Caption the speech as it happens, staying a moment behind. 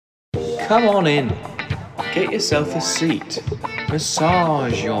Come on in. Get yourself a seat.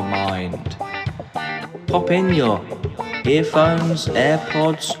 Massage your mind. Pop in your earphones,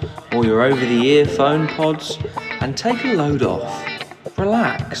 AirPods, or your over-the-ear phone pods and take a load off.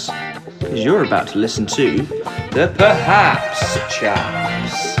 Relax, because you're about to listen to the Perhaps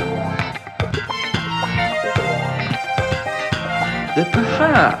Chaps. The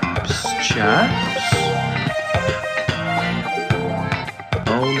Perhaps Chaps.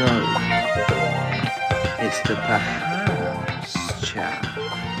 Oh no, it's the Perhaps Chaps.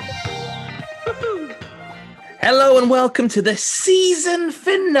 Hello and welcome to the season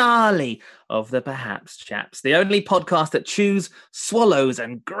finale of the Perhaps Chaps, the only podcast that chews, swallows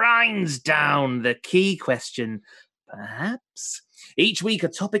and grinds down the key question, perhaps. Each week a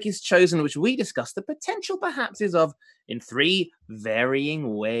topic is chosen which we discuss the potential perhapses of in three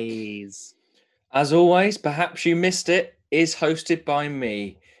varying ways. As always, Perhaps You Missed It is hosted by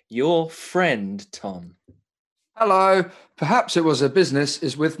me, your friend, Tom. Hello, Perhaps It Was a Business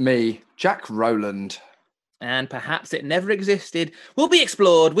is with me, Jack Rowland. And Perhaps It Never Existed will be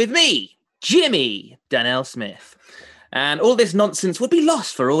explored with me, Jimmy Donnell Smith. And all this nonsense would be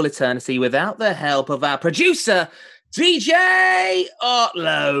lost for all eternity without the help of our producer, DJ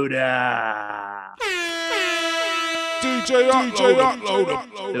Uploader. DJ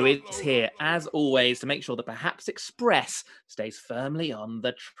Uploader. Who is here, as always, to make sure the Perhaps Express stays firmly on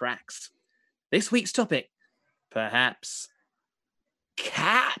the tracks. This week's topic, perhaps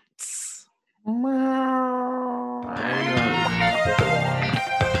cats. I know.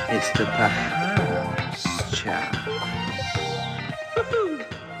 It's the Perhaps Chaps.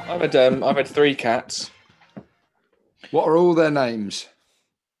 I've had three cats. What are all their names?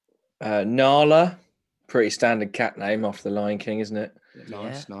 Nala, pretty standard cat name off the Lion King, isn't it?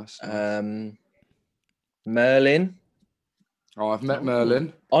 Nice. Merlin. Oh, I've met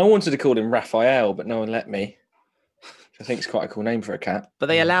Merlin. I wanted to call him Raphael, but no one let me. I think it's quite a cool name for a cat. But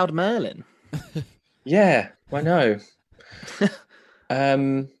they allowed Merlin. Yeah, I know.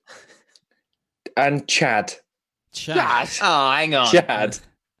 And Chad. Chad. Oh, hang on. Chad.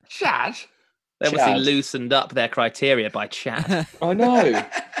 Chad. They obviously Chad. loosened up their criteria by Chad. I know.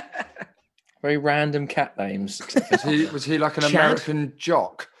 Very random cat names. Was he like an Chad? American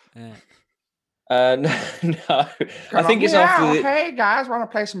jock? No. I think it's after the... Hey guys, want to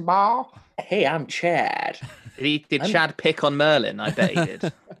play some ball? Hey, I'm Chad. Did Chad pick on Merlin? I bet he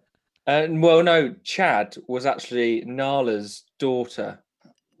did. Well, no, Chad was actually Nala's daughter.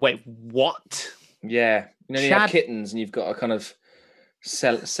 Wait, what? Yeah. You know, you Chad- have kittens and you've got to kind of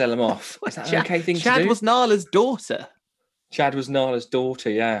sell them off. Is that an okay thing to Chad do? was Nala's daughter. Chad was Nala's daughter,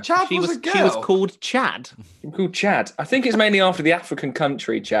 yeah. Chad She was was a girl. she was called Chad. I'm called Chad. I think it's mainly after the African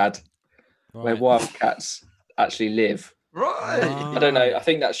country, Chad, where wildcats actually live. Right. I don't know. I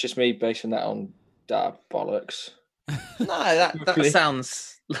think that's just me basing that on bollocks. No, that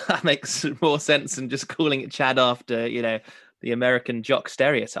makes more sense than just calling it Chad after, the American jock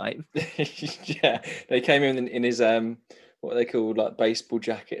stereotype. Yeah, they came in his what are they called, like baseball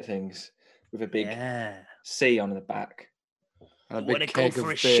jacket things with a big C on the back. And a Wanna big go keg for of a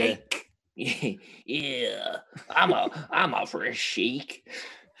beer. shake? Yeah, I'm up for a shake.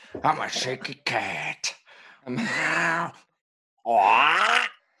 I'm a shaky cat.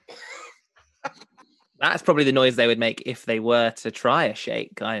 That's probably the noise they would make if they were to try a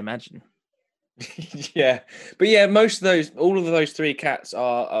shake, I imagine. Yeah, but yeah, all of those three cats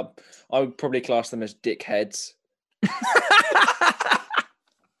are I would probably class them as dickheads.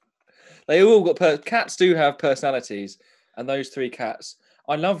 They all got cats do have personalities, and those three cats,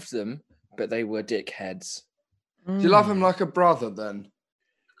 I loved them, but they were dickheads. Do you love him like a brother then?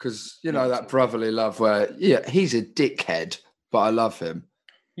 Because you know that brotherly love where he's a dickhead, but I love him.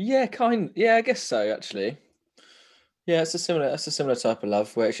 Yeah, I guess so. Actually, yeah, it's a similar type of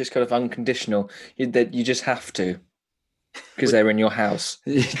love where it's just kind of unconditional. You just have to because they're in your house.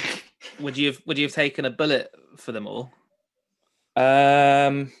 Would you have taken a bullet for them all?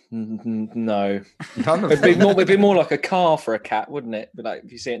 No. None of It'd be more like a car for a cat, wouldn't it? But like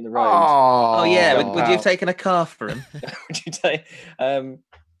if you see it in the road. Oh yeah, jump would you have out. taken a car for him? Would you take?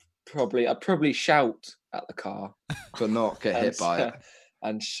 I'd probably shout at the car but not get hit by it.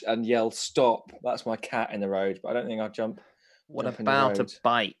 and yell stop. That's my cat in the road, but I don't think I'd jump. What Jump in the about a road.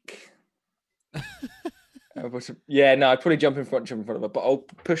 bike? Yeah, no, I'd probably jump in front of her, but I'll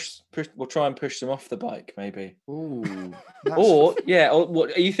push. We'll try and push them off the bike, maybe. Ooh. Or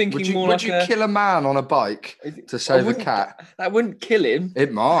what are you thinking? Would you kill a man on a bike to save a cat? That wouldn't kill him.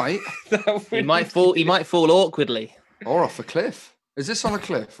 It might. He might fall awkwardly. Or off a cliff. Is this on a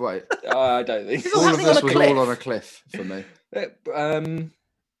cliff? Wait. I don't think. This All of happening on this a was cliff. all on a cliff for me.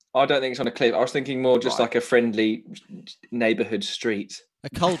 I don't think it's on a cliff. I was thinking more just like a friendly neighbourhood street. A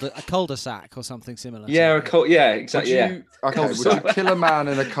cul-de-sac or something similar. Yeah, exactly. Would you kill a man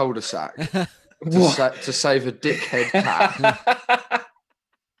in a cul-de-sac to save a dickhead cat?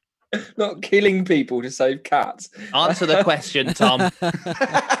 Not killing people to save cats. Answer the question, Tom.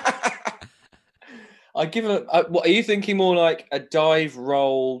 I give what are you thinking? More like a dive,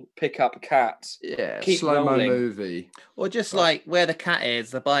 roll, pick up cat. Yeah, keep slow-mo rolling. movie. Or just like where the cat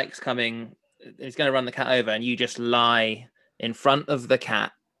is, the bike's coming, it's going to run the cat over, and you just lie in front of the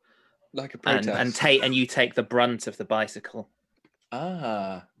cat, like a protest, and you take the brunt of the bicycle.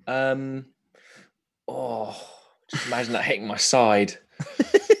 Just imagine that hitting my side.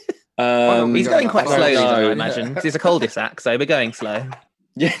 He's going quite slowly, though, I imagine. It's a cul-de-sac, so we're going slow.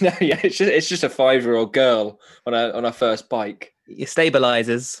 It's just a 5-year-old girl on a first bike. Your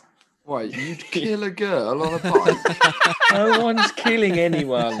stabilizers. Wait, you'd kill a girl on a bike? No one's killing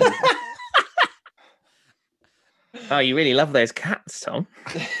anyone. Oh, you really love those cats, Tom.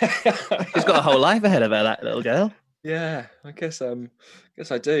 She's got a whole life ahead of her, that little girl. Yeah, I guess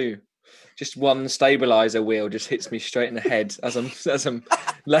I do. Just one stabilizer wheel just hits me straight in the head as I'm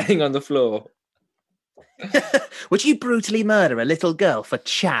laying on the floor. Would you brutally murder a little girl for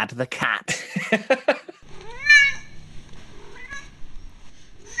Chad the cat?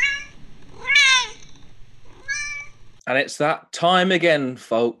 And it's that time again,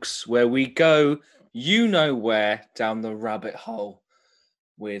 folks, where we go, you know where, down the rabbit hole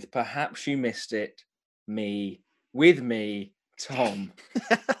with Perhaps You Missed It, with me, Tom.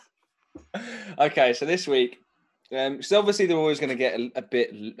 Okay, so this week, so obviously they're always going to get a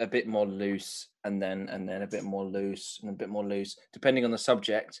bit more loose, and then a bit more loose, and a bit more loose, depending on the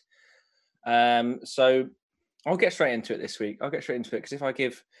subject. So I'll get straight into it this week. I'll get straight into it because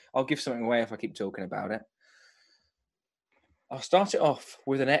I'll give something away if I keep talking about it. I'll start it off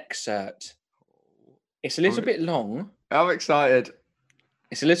with an excerpt. It's a little bit long. I'm excited.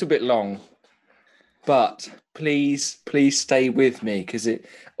 It's a little bit long, but please stay with me because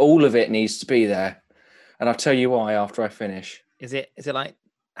all of it needs to be there, and I'll tell you why after I finish. Is it like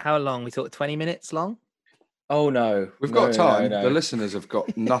how long? We talk 20 minutes long? Oh no, we've got time. No. The listeners have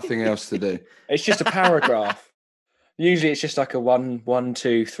got nothing else to do. It's just a paragraph. Usually it's just like a 1,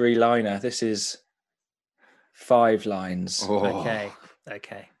 2, 3 liner. This is 5 lines. Oh.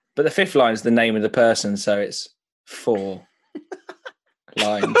 Okay. But the 5th line is the name of the person, so it's 4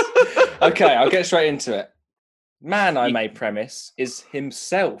 lines. Okay, I'll get straight into it. Man, I may premise, is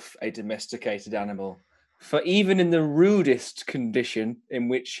himself a domesticated animal, for even in the rudest condition in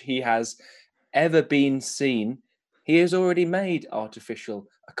which he has ever been seen, he has already made artificial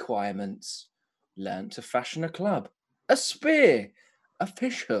acquirements, learnt to fashion a club, a spear, a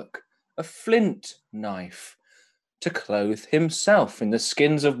fishhook, a flint knife, to clothe himself in the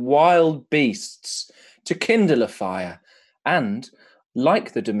skins of wild beasts, to kindle a fire, and,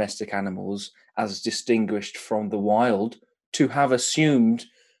 like the domestic animals, as distinguished from the wild, to have assumed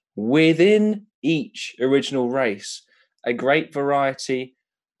within each original race a great variety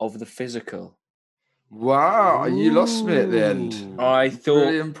of the physical. Wow, you lost me at the end. I thought...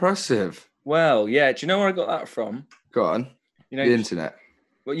 Really impressive. Well, yeah, do you know where I got that from? Go on. You know, the internet.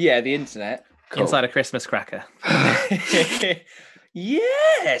 Well, yeah, the internet. Cool. Inside a Christmas cracker.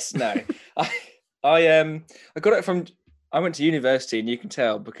 Yes. No. I got it from... I went to university, and you can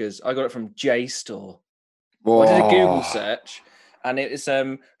tell because I got it from JSTOR. Whoa. I did a Google search, and it is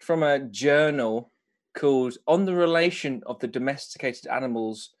from a journal called "On the Relation of the Domesticated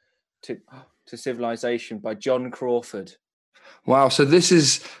Animals to Civilization" by John Crawford. Wow! So this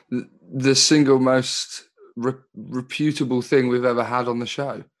is the single most reputable thing we've ever had on the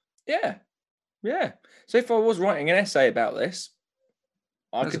show. Yeah. So if I was writing an essay about this,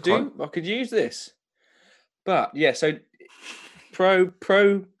 I could use this. But yeah, so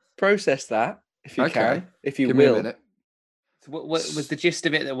process that if you can, if you Give will. Me a minute. So what was the gist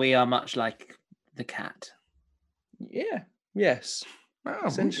of it? That we are much like the cat. Yeah. Yes. Oh,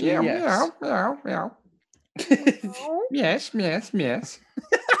 essentially, yeah, yes. Meow. Yes.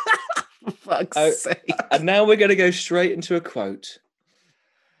 For fuck's sake. And now we're going to go straight into a quote.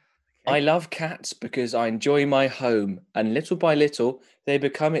 I love cats because I enjoy my home, and little by little they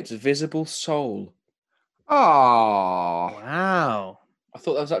become its visible soul. Oh, wow. I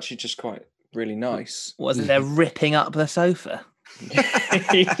thought that was actually just quite really nice. Wasn't there ripping up the sofa?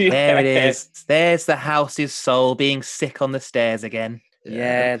 There it is. There's the house's soul being sick on the stairs again.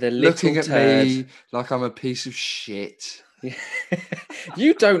 Yeah, the little looking at turd. me like I'm a piece of shit.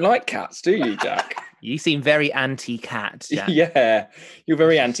 You don't like cats, do you, Jack? You seem very anti-cat, Jack. Yeah, you're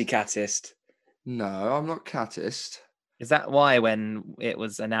very anti-catist. No, I'm not catist. Is that why when it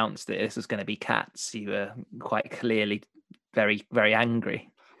was announced that this was going to be cats, you were quite clearly very, very angry?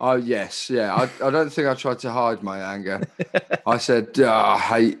 Oh, yes. Yeah. I don't think I tried to hide my anger. I said, I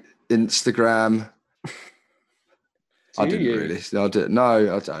hate Instagram. I didn't really. I didn't.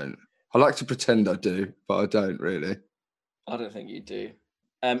 No, I don't. I like to pretend I do, but I don't really. I don't think you do.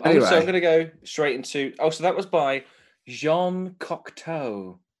 Anyway. So I'm going to go straight into... Oh, so that was by Jean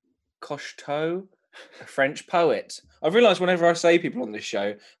Cocteau. Cocteau, a French poet. I've realised whenever I say people on this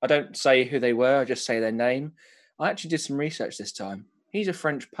show, I don't say who they were, I just say their name. I actually did some research this time. He's a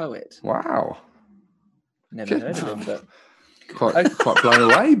French poet. Wow. Never heard of him, but... Quite blown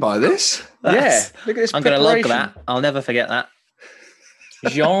away by this. Yeah, look at this. I'm going to log that. I'll never forget that.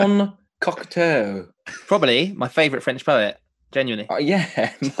 Jean Cocteau. Probably my favourite French poet. Genuinely.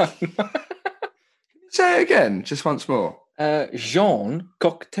 Yeah. Say it again, just once more. Jean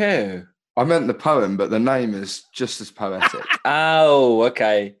Cocteau. I meant the poem, but the name is just as poetic. Oh,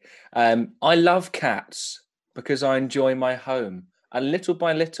 okay. I love cats because I enjoy my home. And little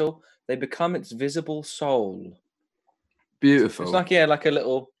by little, they become its visible soul. Beautiful. It's like, like a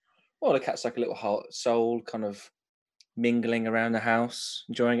little... Well, the cat's like a little heart soul, kind of mingling around the house,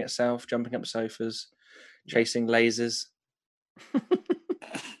 enjoying itself, jumping up sofas, chasing lasers.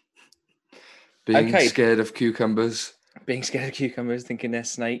 Being scared of cucumbers. Being scared of cucumbers, thinking they're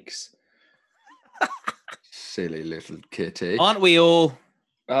snakes. Silly little kitty. Aren't we all?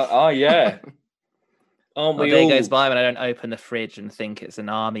 Yeah. Aren't we a day all? Goes by when I don't open the fridge and think it's an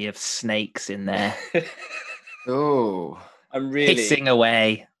army of snakes in there. Oh. I'm really... hissing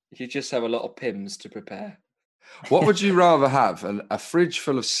away. You just have a lot of Pims to prepare. What would you rather have? A fridge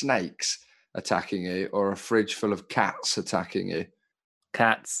full of snakes attacking you or a fridge full of cats attacking you?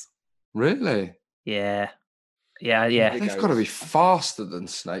 Cats. Really? Yeah. They've got to be faster than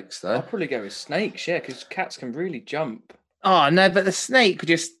snakes, though. I'll probably go with snakes, yeah, because cats can really jump. Oh, no, but the snake could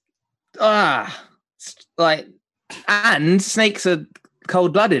just... And snakes are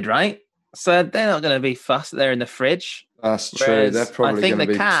cold-blooded, right? So they're not going to be fussed. They're in the fridge. That's true. They're probably going to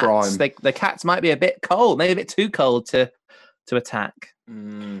be prime. The cats might be a bit cold, maybe a bit too cold to attack.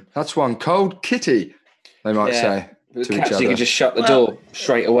 That's one cold kitty, they might say to each other. You can just shut the door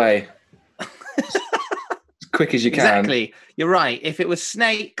straight away. As quick as you can. Exactly. You're right. If it was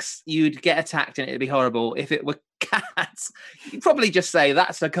snakes, you'd get attacked and it'd be horrible. If it were cats, you'd probably just say,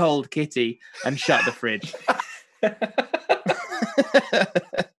 that's a cold kitty, and shut the fridge.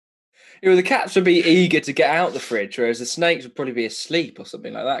 The cats would be eager to get out the fridge, whereas the snakes would probably be asleep or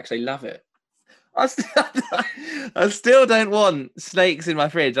something like that because they love it. I still don't want snakes in my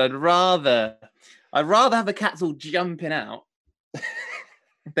fridge. I'd rather have the cats all jumping out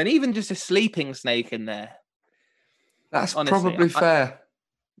than even just a sleeping snake in there. That's honestly, probably fair.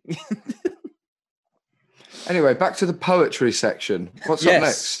 Anyway, back to the poetry section. What's up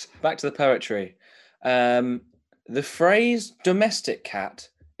next? Back to the poetry. The phrase domestic cat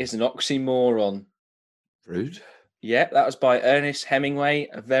is an oxymoron. Rude. Yeah, that was by Ernest Hemingway,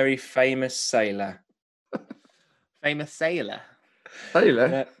 a very famous sailor. Famous sailor?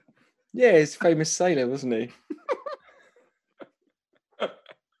 Sailor? Yeah, he's a famous sailor, wasn't he?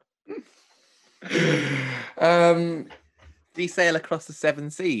 Did he sail across the 7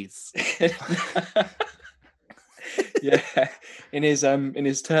 seas? Yeah, in his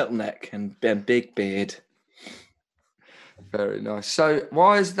turtleneck and big beard. Very nice. So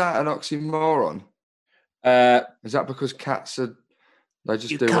why is that an oxymoron? Is that because cats they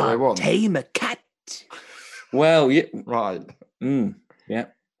just do what they want? Tame a cat. Well, yeah. Right. Yeah.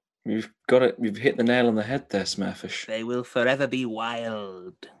 You've got it. You've hit the nail on the head there, Smurfish. They will forever be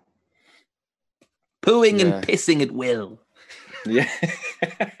wild. Pooing and pissing at will. Yeah.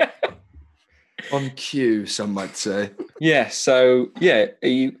 On cue, some might say. Yeah. So, yeah. Are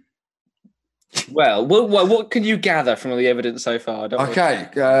you... Well, what can you gather from all the evidence so far? Okay.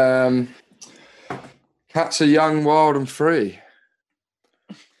 Cats are young, wild, and free.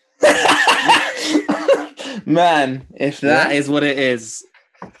 Man, if that is what it is.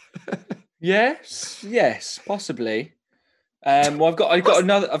 Yes, possibly. Well, I've got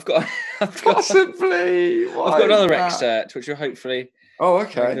another excerpt which will hopefully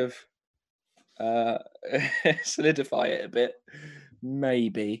kind of solidify it a bit.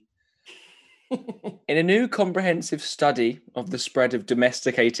 Maybe. In a new comprehensive study of the spread of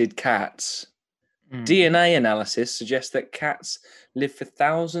domesticated cats, DNA analysis suggests that cats live for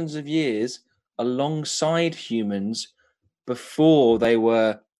thousands of years alongside humans before they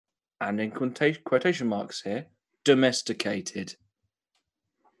were, and in quotation marks here, domesticated.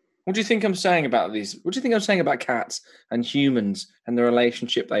 What do you think I'm saying about these? What do you think I'm saying about cats and humans and the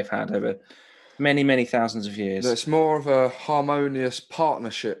relationship they've had over Many, many thousands of years. It's more of a harmonious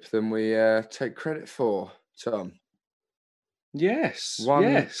partnership than we take credit for, Tom. Yes.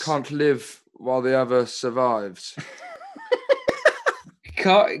 One can't live while the other survives.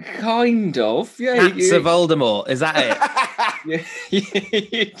 Kind of. Yeah. Cats of Voldemort. Is that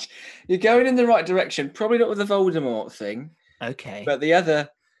it? You're going in the right direction. Probably not with the Voldemort thing. Okay. But the other.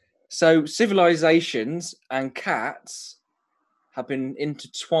 So civilizations and cats have been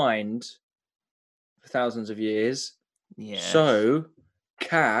intertwined for thousands of years. Yeah. So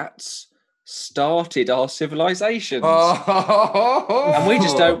cats started our civilizations. Oh, and we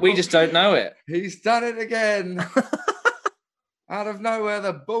just don't know it. He's done it again. Out of nowhere,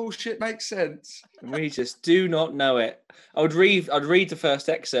 the bullshit makes sense. We just do not know it. I'd read the first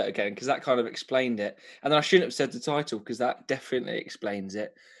excerpt again because that kind of explained it. And then I shouldn't have said the title because that definitely explains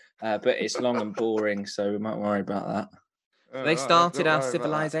it. But it's long and boring, so we might worry about that. They started our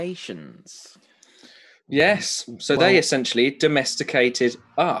civilizations. Yes. So they essentially domesticated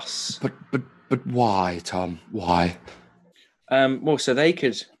us. But why, Tom? Why? Well, so they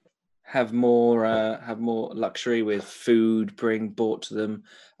could have more luxury with food brought to them,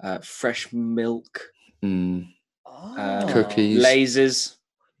 fresh milk, Cookies, lasers.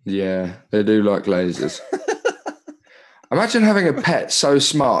 Yeah, they do like lasers. Imagine having a pet so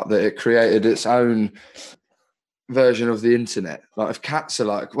smart that it created its own version of the internet. Like if cats are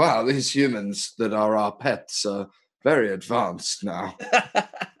like, wow, these humans that are our pets are very advanced now.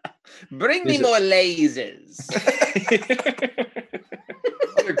 Bring me more lasers.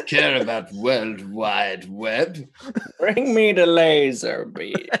 I don't care about World Wide Web. Bring me the laser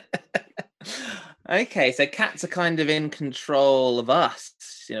beam. Okay, so cats are kind of in control of us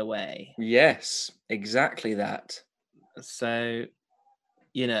in a way. Yes, exactly that. So,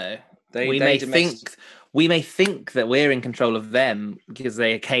 you know, we may think that we're in control of them because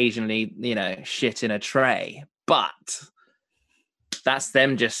they occasionally, you know, shit in a tray, but that's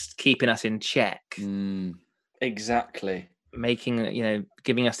them just keeping us in check. Exactly. Making, you know,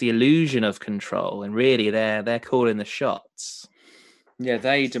 giving us the illusion of control, and really they're calling the shots. Yeah,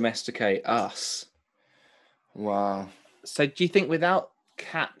 they domesticate us. Wow. So do you think without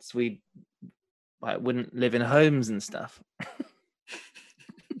cats we wouldn't live in homes and stuff?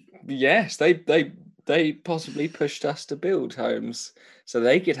 Yes, they possibly pushed us to build homes so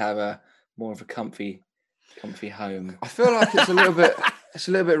they could have a more of a comfy home. I feel like it's a little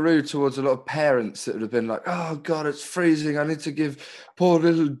bit rude towards a lot of parents that would have been like, oh God, it's freezing, I need to give poor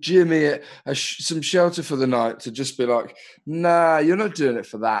little Jimmy some shelter for the night, to just be like, nah, you're not doing it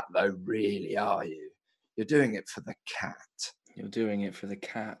for that though, really, are you? You're doing it for the cat. You're doing it for the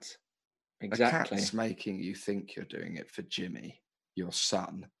cat. Exactly. The cat's making you think you're doing it for Jimmy, your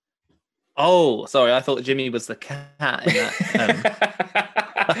son. Oh, sorry, I thought Jimmy was the cat in that.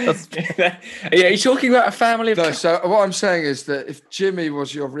 Yeah, you're talking about a family of No, so what I'm saying is that if Jimmy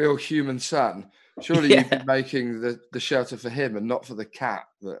was your real human son, surely you'd be making the shelter for him and not for the cat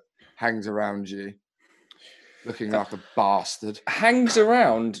that hangs around you looking like a bastard. Hangs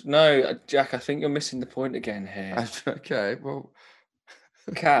around? No, Jack, I think you're missing the point again here. Okay, well,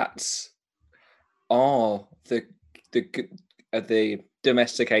 cats are the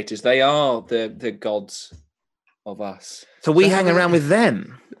domesticators. They are the gods of us. So we hang around with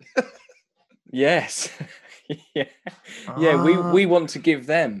them. Yes. Yeah, we want to give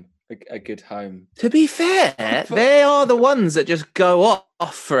them a good home. To be fair, they are the ones that just go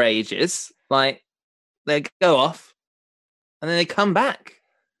off for ages. Like, they go off and then they come back.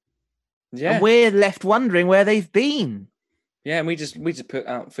 Yeah. And we're left wondering where they've been. Yeah, and we just put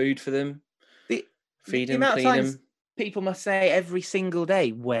out food for them. Feed them, clean them. People must say every single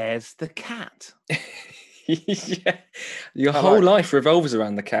day, where's the cat? Yeah. Your whole life revolves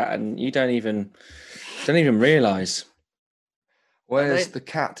around the cat and you don't even realise. Where's the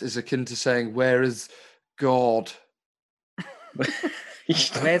cat is akin to saying, where is God?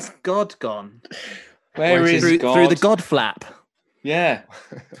 Where's God gone? Where is God? Through the God flap. Yeah.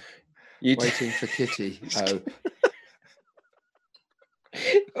 Waiting for Kitty. Oh.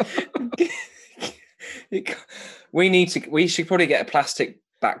 We should probably get a plastic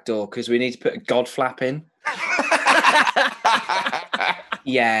back door because we need to put a God flap in.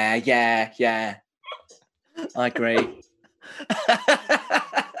 Yeah. I agree.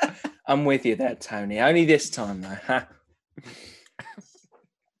 I'm with you there, Tony. Only this time, though.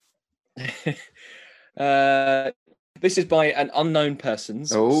 This is by an unknown person.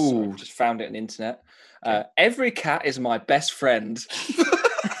 So I just found it on the internet. Every cat is my best friend.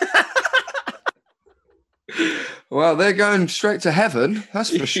 Well, they're going straight to heaven,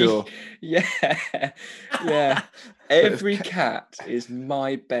 that's for sure. Yeah. Every cat is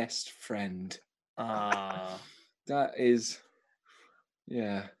my best friend. That is,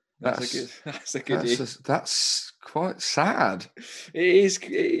 yeah. That's a goodie. That's quite sad. It is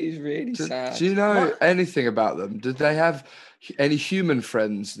really sad. Do you know anything about them? Did they have any human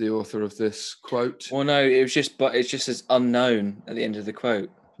friends? The author of this quote. Well, no, it's just as unknown at the end of the quote.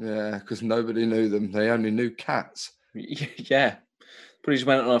 Yeah, because nobody knew them. They only knew cats. Yeah. Probably just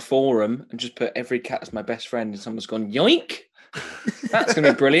went on a forum and just put every cat as my best friend, and someone's gone yoink. That's going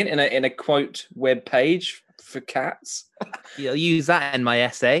to be brilliant in a quote web page for cats. I'll use that in my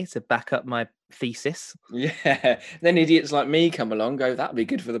essay to back up my thesis. Yeah. Then idiots like me come along, go, that'd be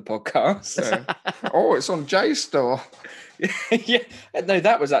good for the podcast. Oh, it's on JSTOR. Yeah. No,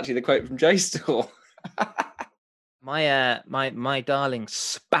 that was actually the quote from JSTOR. My darling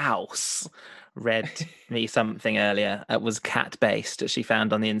spouse read me something earlier. It was cat based that she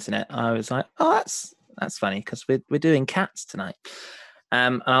found on the internet. I was like, oh, that's funny because we're doing cats tonight.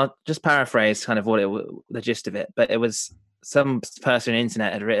 And I'll just paraphrase kind of the gist of it. But it was some person on the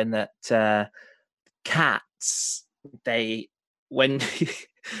internet had written that cats, when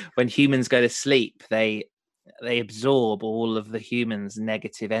humans go to sleep, they absorb all of the humans'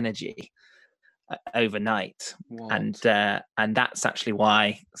 negative energy overnight. What? And that's actually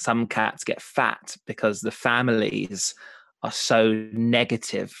why some cats get fat, because the families are so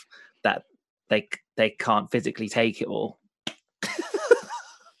negative that they can't physically take it all.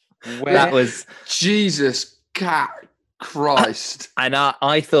 That was Jesus Christ. And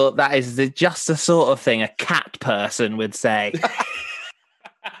I thought that is just the sort of thing a cat person would say.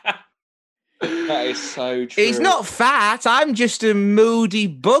 That is so true. He's not fat, I'm just a moody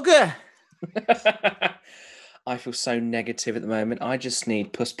bugger. I feel so negative at the moment. I just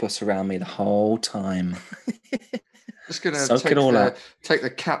need puss around me the whole time. Just gonna take the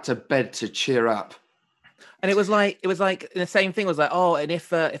cat to bed to cheer up. And it was like the same thing was like, oh, and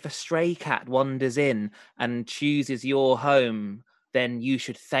if a stray cat wanders in and chooses your home, then you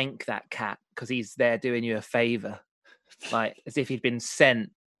should thank that cat because he's there doing you a favor, like as if he'd been sent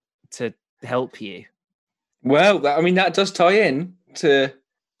to help you. Well, that does tie in to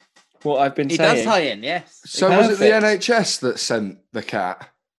what I've been saying. It does tie in, yes. So was it the NHS that sent the cat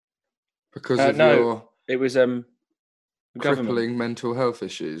because of your it was crippling government mental health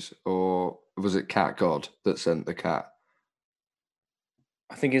issues, or was it Cat God that sent the cat?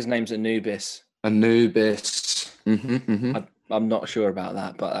 I think his name's Anubis. Anubis. I'm not sure about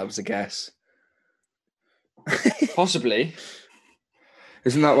that, but that was a guess. Possibly.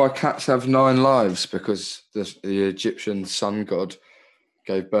 Isn't that why cats have 9 lives? Because the Egyptian sun god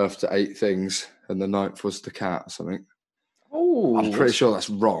gave birth to 8 things, and the 9th was the cat or something. Oh, I'm pretty sure that's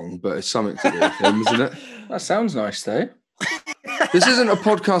wrong, but it's something to do with him, isn't it? That sounds nice, though. This isn't a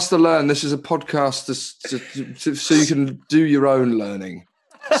podcast to learn. This is a podcast so you can do your own learning.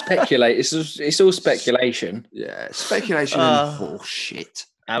 Speculate. It's all speculation. Yeah, speculation and bullshit.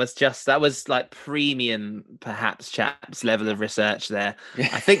 That was like premium, perhaps, chaps level of research there. Yeah.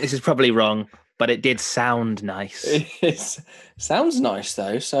 I think this is probably wrong, but it did sound nice. It sounds nice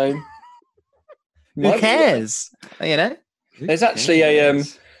though. So who cares? You know, there's actually a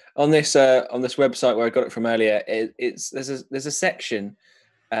on this website where I got it from earlier. There's a section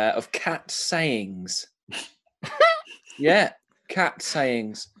of cat sayings. Yeah, cat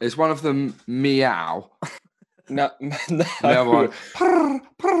sayings. Is one of them meow? No. One. Purr,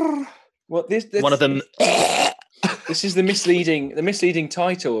 purr. What this? One of them. This is the misleading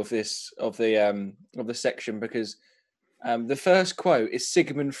title of the section, because the first quote is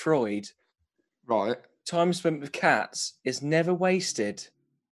Sigmund Freud. Right. Time spent with cats is never wasted.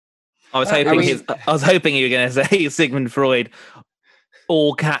 I was hoping you were going to say Sigmund Freud.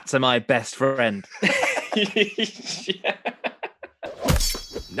 All cats are my best friend. Yeah.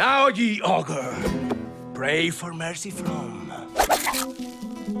 Now ye augur, pray for mercy from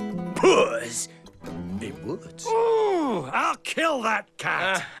Puss in Woods. Ooh, I'll kill that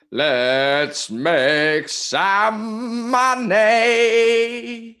cat. Let's make some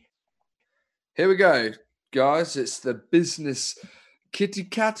money. Here we go, guys. It's the business kitty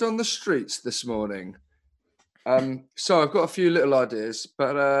cat on the streets this morning. So I've got a few little ideas,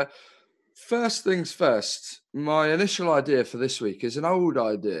 but first things first, my initial idea for this week is an old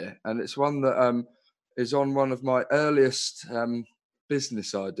idea, and it's one that is on one of my earliest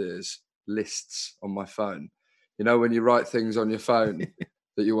business ideas lists on my phone. You know, when you write things on your phone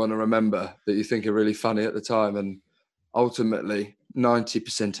that you want to remember, that you think are really funny at the time, and ultimately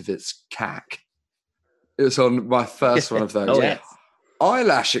 90% of it's cack. It was on my first one of those. Oh, yes.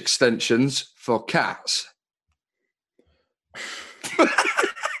 Eyelash extensions for cats.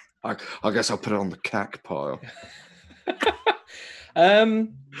 I guess I'll put it on the cack pile.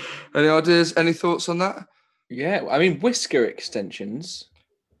 Um, Any ideas? Any thoughts on that? yeah, I mean whisker extensions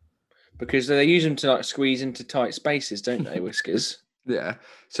because they use them to like squeeze into tight spaces, don't they? Whiskers. Yeah.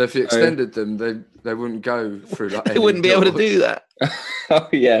 So if you extended them, they wouldn't go through like They wouldn't be able to do that. Oh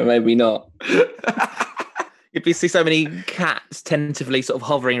yeah, maybe not. You'd be see so many cats tentatively sort of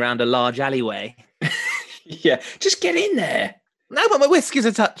hovering around a large alleyway. Yeah, just get in there. No, but my whiskers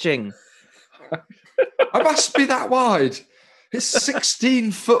are touching. I must be that wide. It's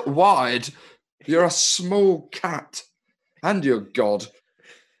 16 foot wide. You're a small cat. And you're God.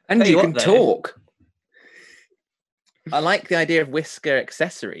 And Tell you you can what, though. talk. I like the idea of whisker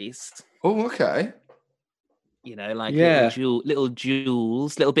accessories. Oh, okay. You know, like Yeah. little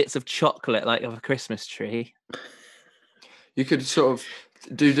jewels, little bits of chocolate, like of a Christmas tree. You could sort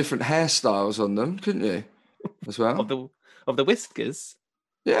of do different hairstyles on them, couldn't you? As well. Of the whiskers.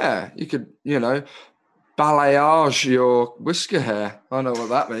 Yeah, you could, balayage your whisker hair. I know what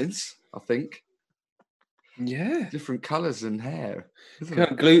that means, I think. Yeah. Different colours in hair. Isn't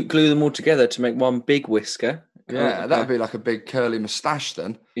Can't it? glue them all together to make one big whisker. Yeah, that would be like a big curly moustache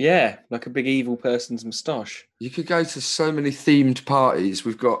then. Yeah, like a big evil person's moustache. You could go to so many themed parties.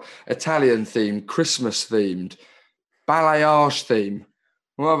 We've got Italian themed, Christmas themed, balayage theme.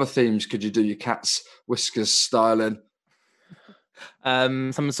 What other themes could you do your cat's whiskers styling?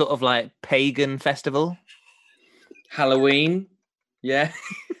 Some sort of like pagan festival. Halloween. Yeah.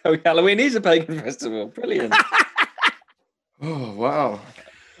 Oh, Halloween is a pagan festival. Brilliant. Oh, wow.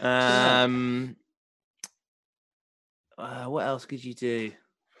 What else could you do?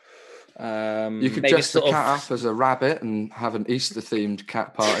 You could maybe dress the sort of- cat up as a rabbit and have an Easter-themed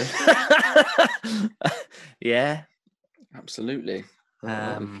cat party. Yeah. Absolutely.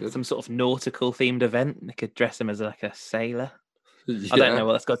 Some sort of nautical themed event. They could dress him as like a sailor. Yeah. I don't know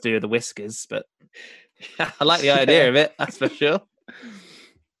what that's got to do with the whiskers, but I like the idea of it, that's for sure.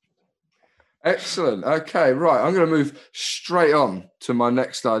 Excellent. Okay, right. I'm going to move straight on to my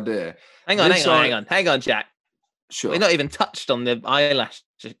next idea. Hang on, Jack. Sure. We're not even touched on the eyelash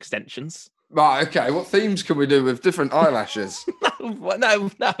extensions. Right, okay. What themes can we do with different eyelashes? No,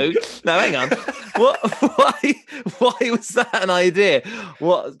 hang on. Why was that an idea?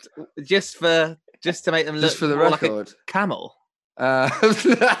 What, just to make them look Just for the more like record. a camel?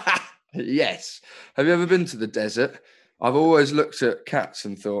 Yes. Have you ever been to the desert? I've always looked at cats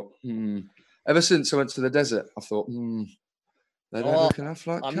and thought, Ever since I went to the desert, I thought, they don't look enough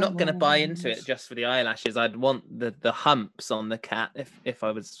like I'm not going to buy into it camels. just for the eyelashes. I'd want the humps on the cat if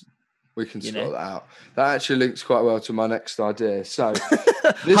I was. We can you sort know. that out. That actually links quite well to my next idea. So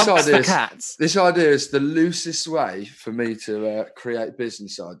Humps for cats. this idea is the loosest way for me to create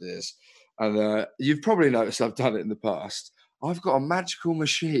business ideas. And you've probably noticed I've done it in the past. I've got a magical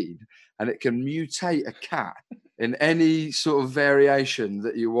machine and it can mutate a cat in any sort of variation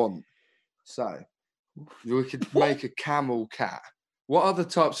that you want. So we could make a camel cat. What other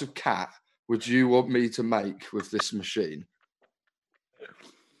types of cat would you want me to make with this machine?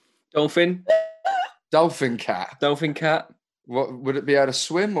 Dolphin. Dolphin cat. Dolphin cat. What would it be able to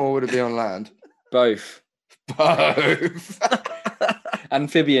swim or would it be on land? Both. Both.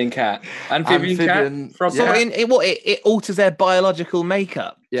 Amphibian cat. Amphibian cat. From So it alters their biological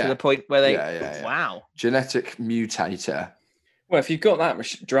makeup Yeah. to the point where they. Yeah. Wow. Genetic mutator. Well, if you've got that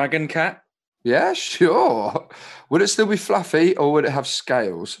dragon cat, Yeah, sure. Would it still be fluffy or would it have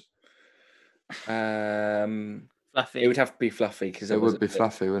scales? Fluffy. it would have to be fluffy because It would be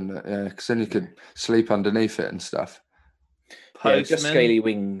fluffy, wouldn't it? Yeah, because then you could sleep underneath it and stuff. Yeah, just Postman. scaly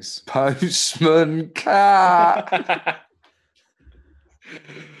wings. Postman cat.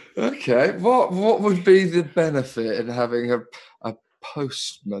 Okay, what would be the benefit in having a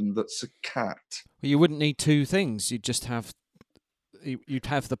postman that's a cat? Well, you wouldn't need two things. You'd just have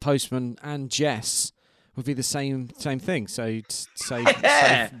the postman and Jess would be the same thing. So you'd save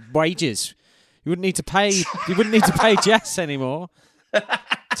wages. You wouldn't need to pay Jess anymore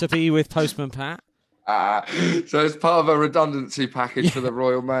to be with Postman Pat. So it's part of a redundancy package for the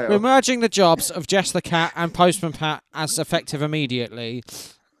Royal Mail. We're merging the jobs of Jess the cat and Postman Pat as effective immediately.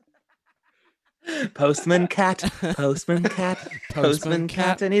 Postman cat, postman cat, postman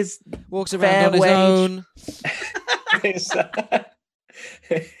cat, and his Walks around fair on his wage. own.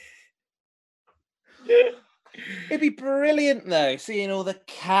 It'd be brilliant though, seeing all the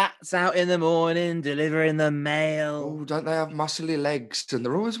cats out in the morning delivering the mail. Oh, don't they have muscly legs and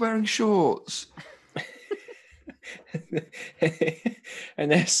they're always wearing shorts?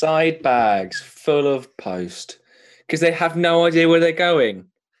 And their side bags full of post because they have no idea where they're going.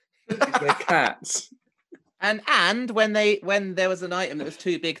 They're cats. And when there was an item that was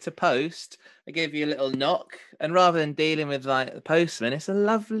too big to post, They give you a little knock, and rather than dealing with like the postman, it's a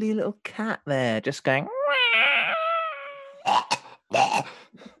lovely little cat there, just going.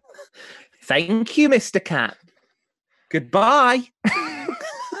 Thank you, Mr. Cat. Goodbye.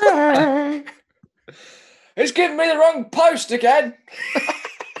 It's giving me the wrong post again.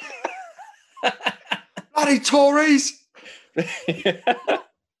 Bloody Tories!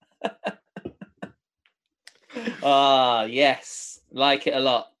 Ah, yes, like it a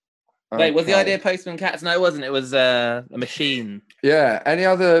lot. Wait, was the idea postman cats? No, it wasn't. It was a machine. Yeah. Any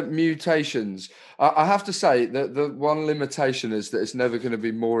other mutations? I have to say that the one limitation is that it's never going to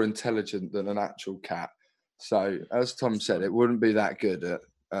be more intelligent than an actual cat. So, as Tom said, it wouldn't be that good at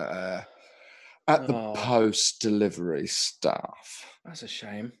the post-delivery stuff. That's a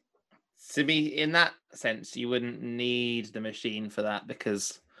shame. To be in that sense, you wouldn't need the machine for that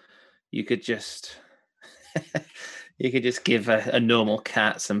because you could just give a normal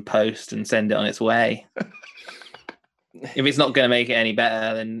cat some post and send it on its way. If it's not going to make it any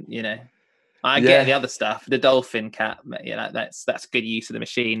better, then I get the other stuff. The dolphin cat, that's good use of the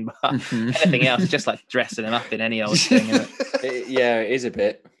machine. But anything else is just like dressing them up in any old thing. Isn't it? It is a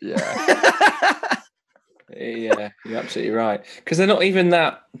bit. Yeah. Yeah, you're absolutely right. Because they're not even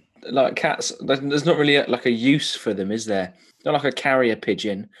that like cats. There's not really like a use for them, is there? Not like a carrier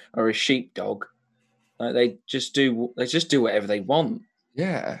pigeon or a sheepdog. Like they just do whatever they want.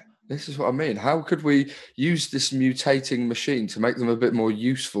 Yeah. This is what I mean. How could we use this mutating machine to make them a bit more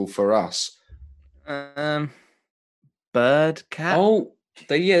useful for us? Bird cat. Oh,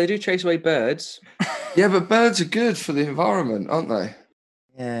 they do chase away birds. Yeah, but birds are good for the environment, aren't they?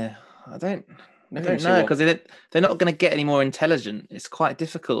 Yeah, I don't know because they're not going to get any more intelligent. It's quite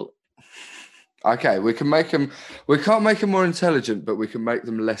difficult. Okay, we can make them. We can't make them more intelligent, but we can make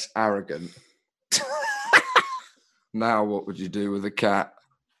them less arrogant. Now, what would you do with a cat?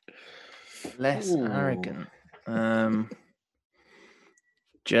 Less arrogant.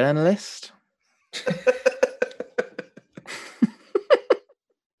 Journalist.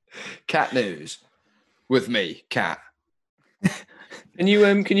 Cat news with me, Cat. Can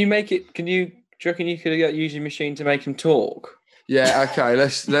you make it? Do you reckon you could use your machine to make him talk? Yeah. Okay.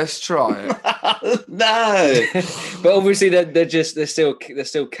 Let's try it. No, but obviously they're still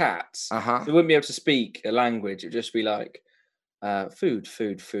cats. They wouldn't be able to speak a language. It'd just be like food,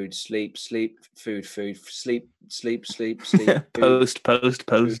 sleep, food, sleep, sleep. Post.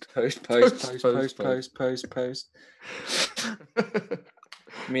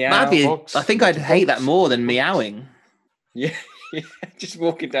 Meow. I think I'd hate that more than meowing. Yeah, just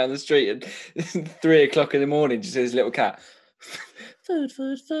walking down the street at 3 o'clock in the morning, just this little cat. Food.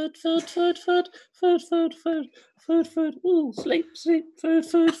 Ooh, sleep. Food.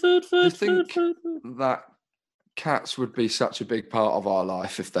 I think that cats would be such a big part of our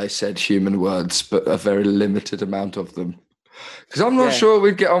life if they said human words, but a very limited amount of them. Because I'm not sure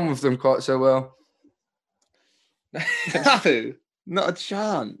we'd get on with them quite so well. No, not a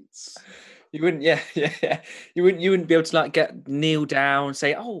chance. You wouldn't, yeah. You wouldn't be able to kneel down and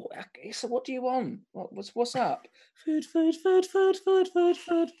say, "Oh, so what do you want? What's up?" Food.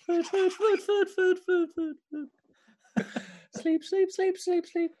 Sleep.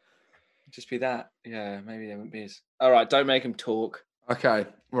 Just be that. Yeah, maybe they wouldn't be as. All right, don't make them talk. Okay,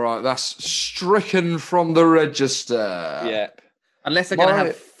 right, that's stricken from the register. Yeah. Unless they're going to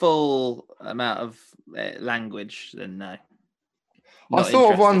have full amount of language, then no. I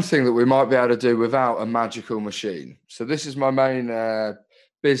thought of one thing that we might be able to do without a magical machine. So this is my main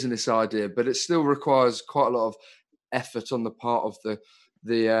business idea, but it still requires quite a lot of effort on the part of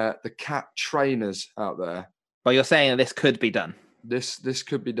the cat trainers out there. But you're saying that this could be done. This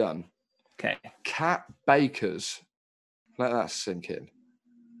could be done. Okay. Cat bakers. Let that sink in.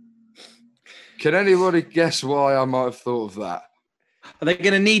 Can anybody guess why I might have thought of that? Are they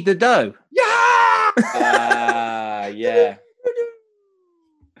going to need the dough? Yeah! Yeah.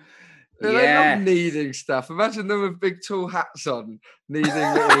 They love kneading stuff. Imagine them with big tall hats on, kneading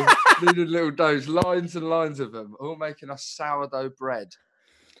little doughs, lines and lines of them, all making us sourdough bread.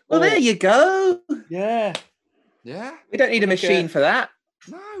 Well, there you go. Yeah. Yeah? We don't need a machine for that.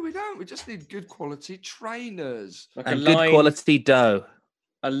 No, we don't. We just need good quality trainers. And good quality dough.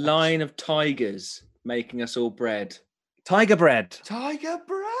 A line of tigers making us all bread. Tiger bread.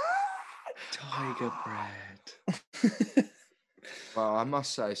 Well, I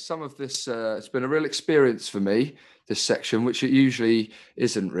must say, some of this, it's been a real experience for me, this section, which it usually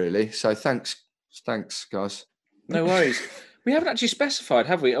isn't really. So thanks, guys. No worries. We haven't actually specified,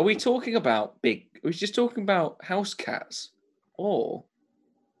 have we? Are we talking about are we just talking about house cats or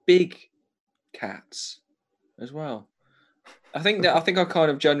big cats as well? I think our kind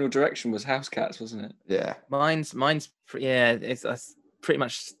of general direction was house cats, wasn't it? Yeah. Mine's it's pretty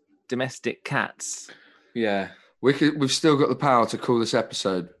much domestic cats. Yeah. We've still got the power to call this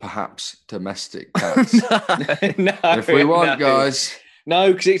episode perhaps domestic cats. No, If we want, guys.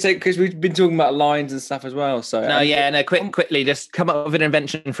 No, because we've been talking about lions and stuff as well. So quickly, just come up with an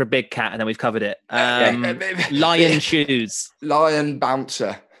invention for a big cat, and then we've covered it. Lion shoes. Lion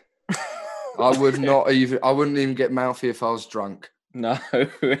bouncer. I wouldn't even get mouthy if I was drunk. No,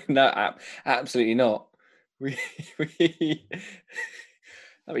 absolutely not. That'd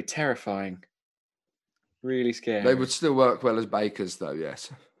be terrifying. Really scary. They would still work well as bakers, though.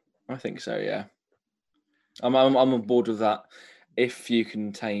 Yes, I think so. Yeah, I'm on board with that. If you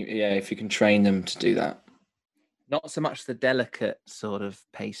can train them to do that. Not so much the delicate sort of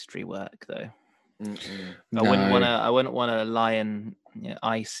pastry work, though. No. I wouldn't want a lion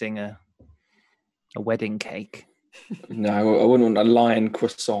icing a wedding cake. No, I wouldn't want a lion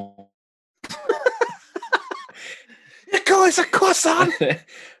croissant. Guys, a croissant.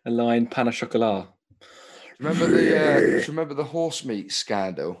 A lion pain au chocolat. Remember the horse meat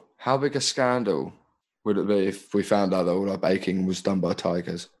scandal? How big a scandal would it be if we found out that all our baking was done by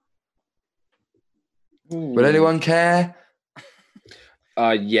tigers? Ooh. Would anyone care?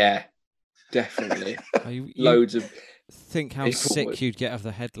 Yeah, definitely. Loads of. Think how people sick would. you'd get of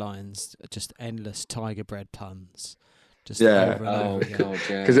the headlines. Just endless tiger bread puns. Just Yeah. over and over again. God,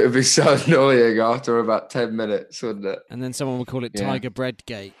 yeah. Because it would be so annoying after about 10 minutes, wouldn't it? And then someone would call it Yeah. Tiger Bread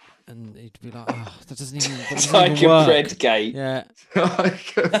Gate, and he'd be like, "Oh, that doesn't even Tiger work." bread gate. Yeah.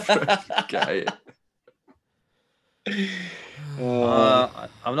 Okay.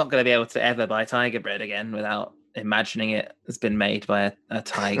 I'm not going to be able to ever buy tiger bread again without imagining it has been made by a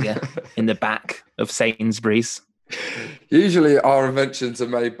tiger in the back of Sainsbury's. Usually our inventions are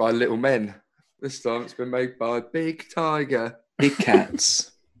made by little men. This time it's been made by a big tiger. Big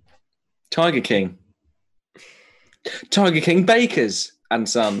cats. Tiger King. Tiger King Bakers and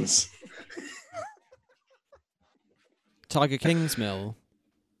Sons. Tiger King's Mill.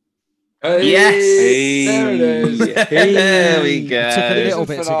 Hey, Yes! there it is. There we go. It took a little Season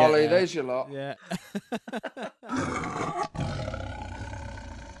bit to finale, get there. there's your lot. Yeah.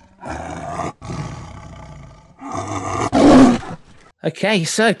 Okay,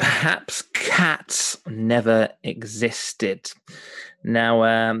 so perhaps cats never existed.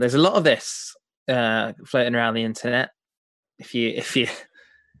 Now, there's a lot of this floating around the internet. If you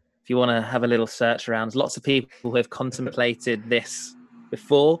want to have a little search around, there's lots of people who have contemplated this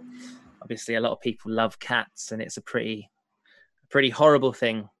before. Obviously, a lot of people love cats, and it's a pretty horrible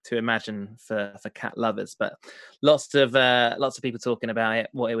thing to imagine for cat lovers. But lots of people talking about it,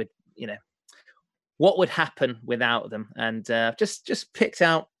 what would happen without them, and just picked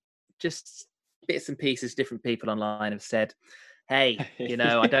out just bits and pieces. Different people online have said, "Hey,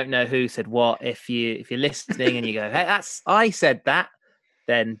 I don't know who said what. If you're listening and you go, hey, I said that,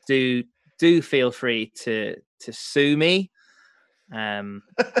 then do feel free to sue me."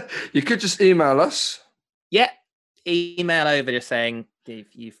 You could just email us. Yeah, email over just saying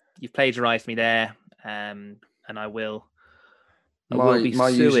you've plagiarized me there, and I will. My be my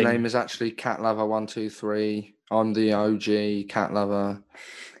suing. username is actually catlover123. I'm the OG cat lover.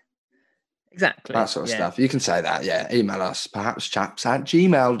 Exactly. That sort of stuff. You can say that, yeah. Email us, perhaps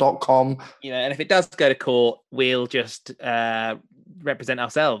chaps@gmail.com. And if it does go to court, we'll just represent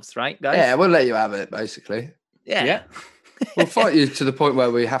ourselves, right, guys? Yeah, we'll let you have it, basically. Yeah. We'll fight you to the point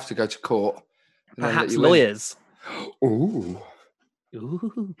where we have to go to court. and then let Perhaps you win. lawyers. Ooh.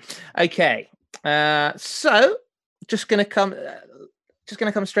 Ooh. Okay. So just gonna come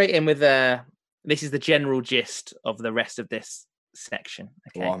straight in with this is the general gist of the rest of this section.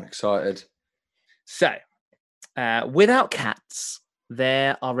 Okay. Oh, I'm excited. So, without cats,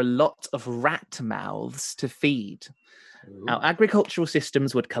 there are a lot of rat mouths to feed. Our agricultural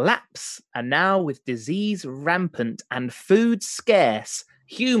systems would collapse, and now with disease rampant and food scarce,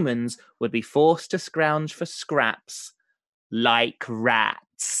 humans would be forced to scrounge for scraps like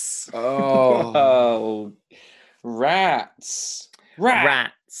rats. Oh. Rats.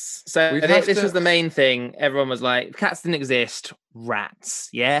 So We'd have this to- was the main thing. Everyone was like, if cats didn't exist, rats.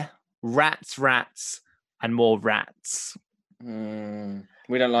 Yeah? Rats, and more rats. We don't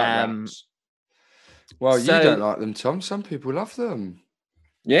like rats. Well, So- you don't like them, Tom. Some people love them.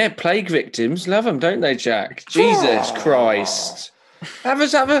 Yeah, plague victims love them, don't they, Jack? Jesus Christ. Have a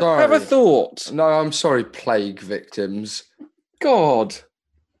Sorry. thought. No, I'm sorry, plague victims. God.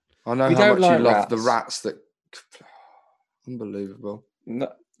 I know We how don't much you like love the rats. rats that... Unbelievable.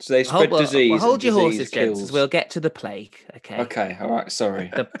 No, so they spread disease. Hold your and horses, disease gents, kills. as we'll get to the plague. Okay. Okay, all right,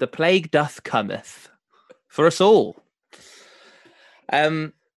 sorry. The plague doth cometh for us all.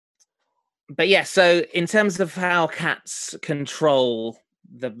 But yeah, so in terms of how cats control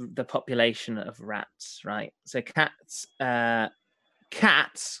the population of rats, right? So cats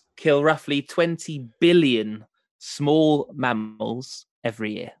kill roughly 20 billion small mammals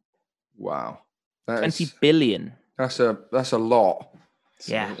every year. Wow. 20 billion. That's a lot.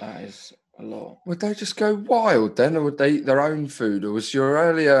 Yeah. That is a lot. Would they just go wild then, or would they eat their own food? Or was your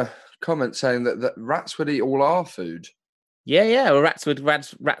earlier comment saying that rats would eat all our food? Yeah. Well, rats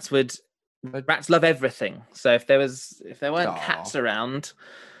love everything. So if there weren't cats around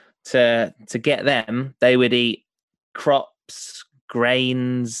to get them, they would eat crops,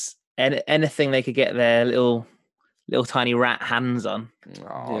 grains, anything they could get their little tiny rat hands on.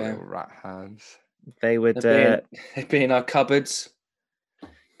 Oh, little rat hands. They would They'd be in our cupboards.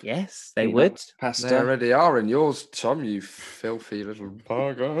 Yes, they would. Pasta. They already are in yours, Tom, you filthy little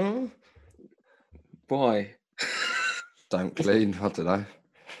bugger. Why? Don't clean, I don't know.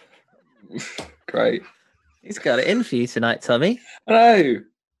 Great. He's got it in for you tonight, Tommy. I know.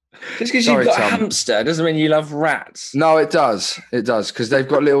 Just because you've got Tom. a hamster doesn't mean you love rats. No, it does. It does, because they've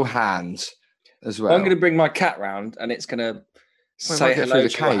got little hands as well. I'm going to bring my cat round and it's going to say hello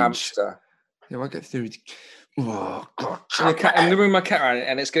to a hamster. Yeah, I get through. Oh, God. I'm going to bring my cat around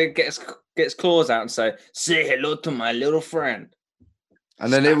and it's going to get its claws out and say hello to my little friend.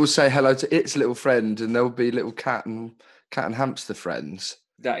 And then it will say hello to its little friend, and there'll be little cat and hamster friends.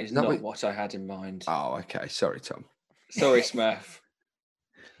 That is not what I had in mind. Oh, okay. Sorry, Tom. Sorry, Smurf.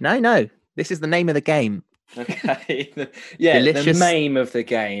 No. This is the name of the game. Okay. The name of the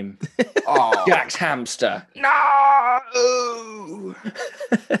game. Oh, Jack's hamster. No!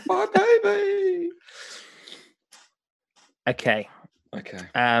 My baby. Okay. Okay.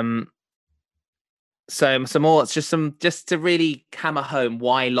 So more. It's just to really hammer home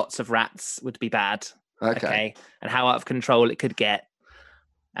why lots of rats would be bad. Okay. And how out of control it could get.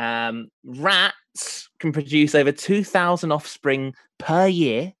 Rats can produce over 2,000 offspring per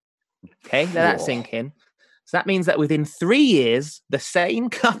year. Okay, let that sink in. So that means that within 3 years, the same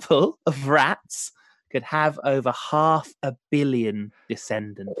couple of rats could have over 500 million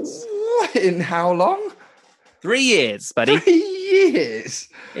descendants. What? In how long? 3 years, buddy. 3 years.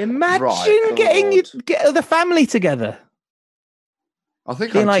 Imagine get the family together. I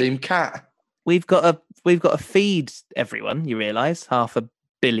think Being I'm like, Team Cat. We've got to feed everyone. You realise 500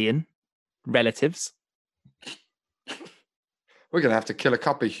 million relatives. We're gonna have to kill a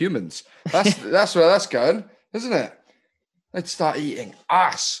couple of humans. That's where that's going, isn't it? They'd start eating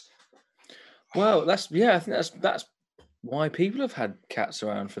us. Well, I think that's why people have had cats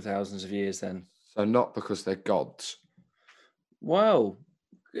around for thousands of years. Then, So not because they're gods. well,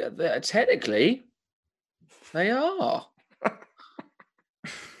 technically, they are.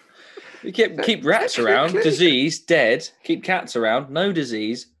 You keep rats around, disease, dead. Keep cats around, no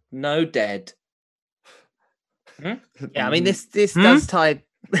disease, no dead. Yeah, I mean this does tie.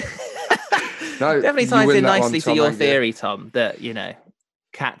 No, definitely you ties win in that nicely one, to Tom your Angus. theory, Tom. That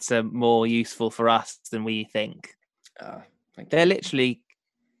cats are more useful for us than we think. They're literally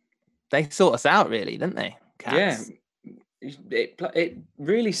they sort us out, really, don't they? Cats. Yeah, it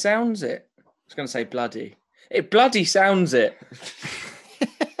really sounds it. I was going to say bloody. It bloody sounds it.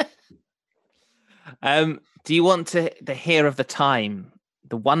 Do you want to hear of the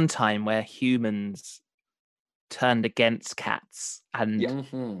one time where humans turned against cats and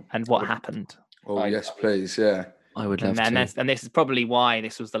what happened? Oh, yes, please. Yeah. I would love to. And this is probably why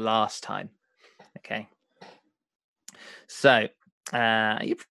this was the last time. Okay. So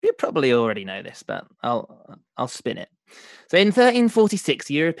you probably already know this, but I'll spin it. So in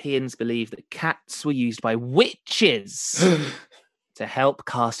 1346, Europeans believed that cats were used by witches to help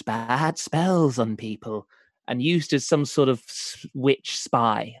cast bad spells on people and used as some sort of witch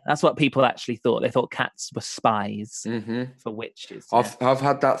spy. That's what people actually thought. They thought cats were spies for witches. I've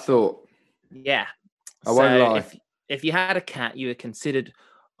had that thought. Yeah. I won't lie. If you had a cat, you were considered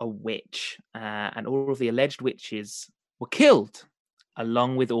a witch, and all of the alleged witches were killed,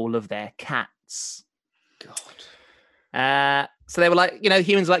 along with all of their cats. God. So they were like,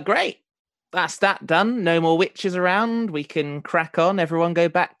 humans were like, great, that's that done. No more witches around. We can crack on. Everyone go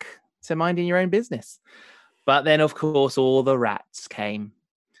back to minding your own business. But then, of course, all the rats came.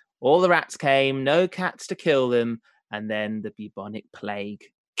 No cats to kill them. And then the bubonic plague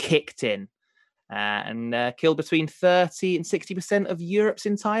kicked in and killed between 30 and 60% of Europe's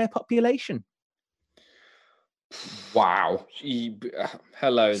entire population. Wow.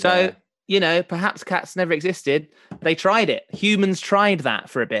 Hello So, there. Perhaps cats never existed. They tried it. Humans tried that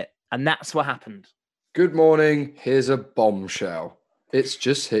for a bit. And that's what happened. Good morning. Here's a bombshell. It's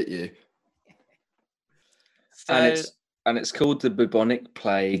just hit you. So, And it's and it's called the bubonic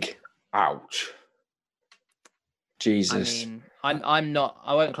plague. Ouch. Jesus. I mean, I'm not.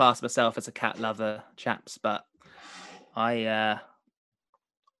 I won't class myself as a cat lover, chaps, but I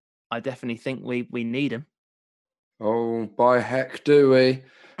definitely think we need them. Oh, by heck do we?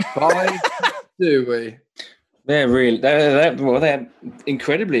 By heck do we? They're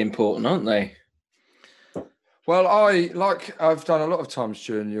incredibly important, aren't they? Well, I've done a lot of times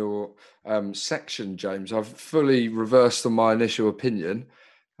during your section, James. I've fully reversed on my initial opinion,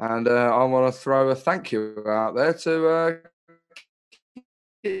 and I want to throw a thank you out there to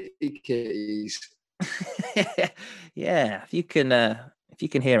kitties. Yeah, if you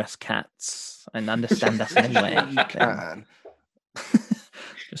can hear us cats and understand us anyway, You can.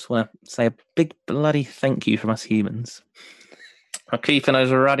 just want to say a big bloody thank you from us humans for keeping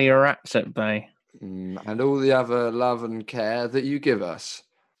those ruddy rats at bay. And all the other love and care that you give us,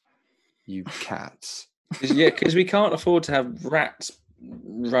 you cats. Because we can't afford to have rats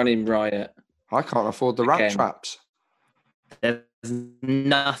running riot. I can't afford the rat Again. traps. There's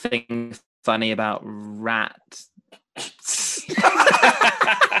nothing funny about rats.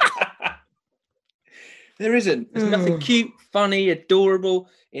 There isn't. There's nothing cute, funny, adorable,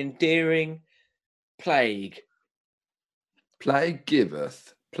 endearing. Plague. Plague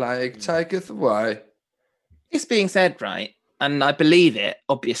giveth, plague taketh away. This being said, right, and I believe it,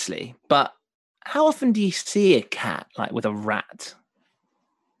 obviously, but how often do you see a cat like with a rat?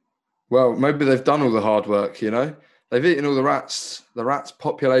 Well, maybe they've done all the hard work, you know? They've eaten all the rats. The rats'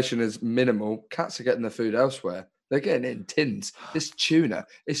 population is minimal. Cats are getting their food elsewhere. They're getting it in tins. It's tuna.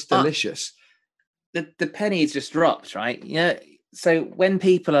 It's delicious. The penny's just dropped, right? Yeah. So when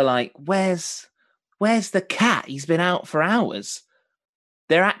people are like, "Where's the cat? He's been out for hours."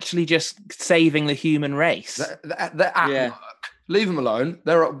 They're actually just saving the human race. They're at work. Leave them alone.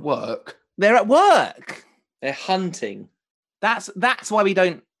 They're at work. They're at work. They're hunting. That's why we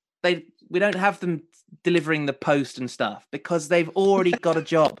don't have them delivering the post and stuff, because they've already got a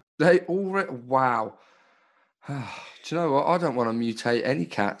job. They already. Wow. Do you know what? I don't want to mutate any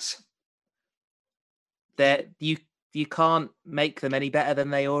cats. You can't make them any better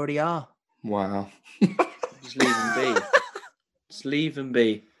than they already are. Wow. Just leave them be. Just leave them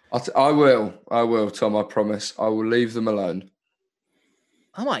be. I will, Tom. I promise. I will leave them alone.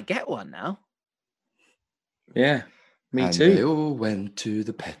 I might get one now. Yeah, me and too. They all went to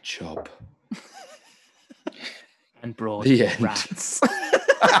the pet shop and brought the end. Rats.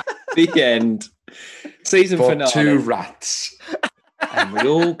 The end. Season For finale. 2 rats. And we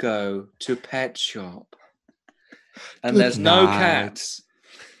all go to pet shop. And Good there's no night. cats.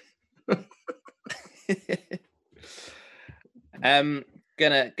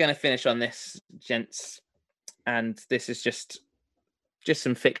 Gonna finish on this, gents, and this is just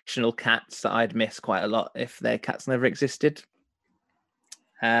some fictional cats that I'd miss quite a lot if their cats never existed.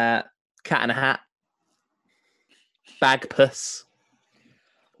 Cat in a Hat, Bagpuss,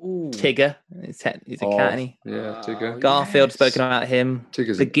 Tigger. He's a cat, isn't he? Yeah, Tigger. Garfield, yes. spoken about him.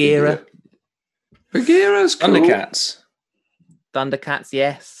 Tigger's Bagheera. Bagheera's cool. Thundercats. Thundercats,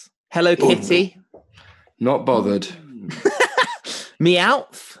 yes. Hello Kitty. Not bothered.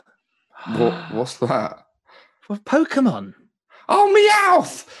 Meowth. What's that? For Pokemon. Oh,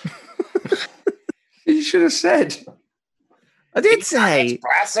 Meowth! You should have said. I did say.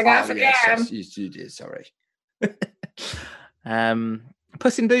 Yes, you did, sorry.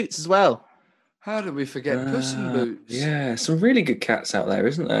 Puss in Boots as well. How did we forget Puss in Boots? Yeah, some really good cats out there,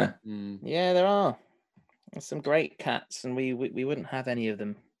 isn't there? Yeah, there are. There's some great cats, and we wouldn't have any of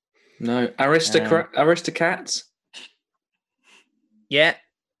them. No, Aristocats. Yeah,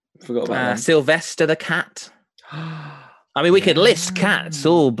 Forgot about that. Sylvester the cat. I mean, we could list cats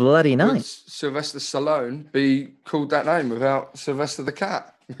all bloody night. Would Sylvester Stallone be called that name without Sylvester the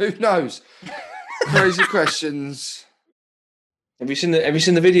cat? Who knows? Crazy questions. Have you seen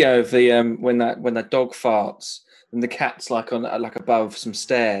the video of the when that dog farts and the cat's like above some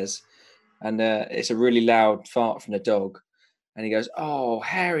stairs, and it's a really loud fart from the dog, and he goes, "Oh,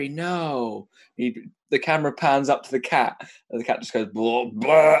 Harry, no!" The camera pans up to the cat, and the cat just goes blah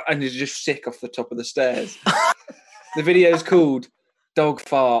blah, and he's just sick off the top of the stairs. The video is called "Dog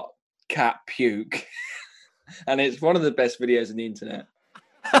Fart, Cat Puke," and it's one of the best videos on the internet.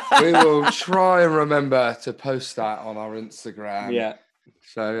 We will try and remember to post that on our Instagram. Yeah.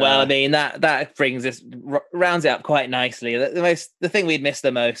 So well, I mean that brings us rounds it up quite nicely. The thing we'd miss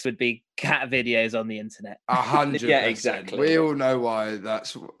the most would be cat videos on the internet. 100%. Yeah, exactly. We all know why.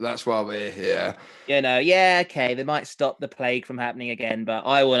 That's why we're here. Yeah, okay, they might stop the plague from happening again, but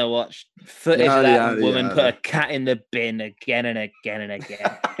I want to watch footage of that woman put a cat in the bin again and again and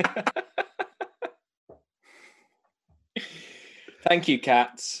again. Thank you,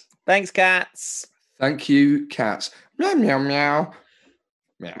 cats. Thanks, cats. Thank you, cats. Meow, meow, meow.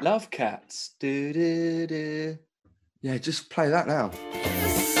 Meow. Love cats. Do, do, do. Yeah, just play that now.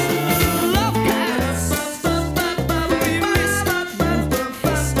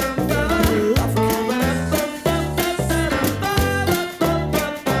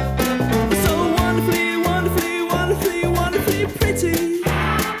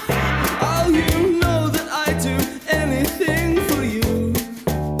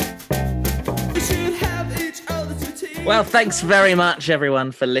 Well, thanks very much,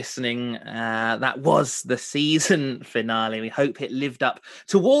 everyone, for listening. That was the season finale. We hope it lived up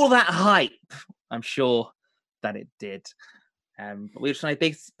to all that hype. I'm sure that it did. But we just want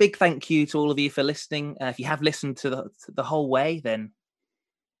a big thank you to all of you for listening. If you have listened to the whole way, then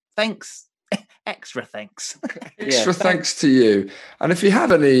thanks. Extra thanks. Extra thanks to you. And if you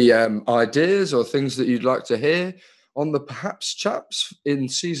have any ideas or things that you'd like to hear on the Perhaps Chaps in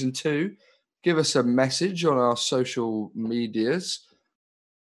season 2, give us a message on our social medias.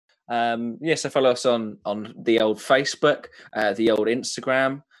 So follow us on the old Facebook, the old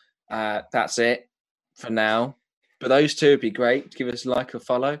Instagram. That's it for now. But those two would be great. Give us a like or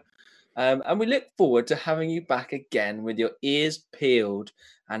follow. And we look forward to having you back again with your ears peeled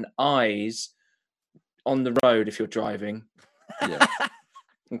and eyes on the road if you're driving. Yeah.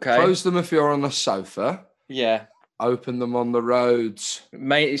 Okay. Close them if you're on the sofa. Yeah. Open them on the roads.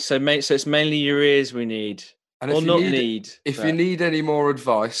 So it's mainly your ears we need. And or if not you need. If you need any more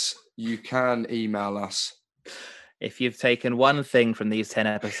advice, you can email us. If you've taken one thing from these 10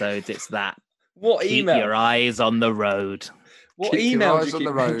 episodes, it's that. What Keep email? your eyes on the road. What Keep email your do eyes you on keep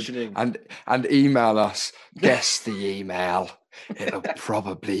the road mentioning? and email us. Guess the email. It'll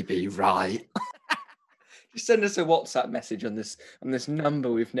probably be right. Just send us a WhatsApp message on this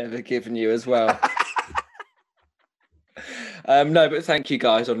number we've never given you as well. No, but thank you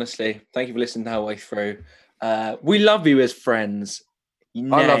guys, honestly. Thank you for listening the whole way through. We love you as friends.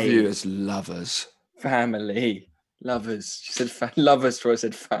 I love you as lovers. Family. Lovers. She said lovers before I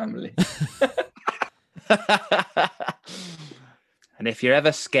said family. And if you're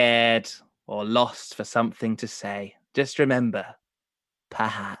ever scared or lost for something to say, just remember,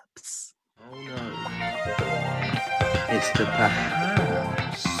 perhaps. Oh no. It's the perhaps.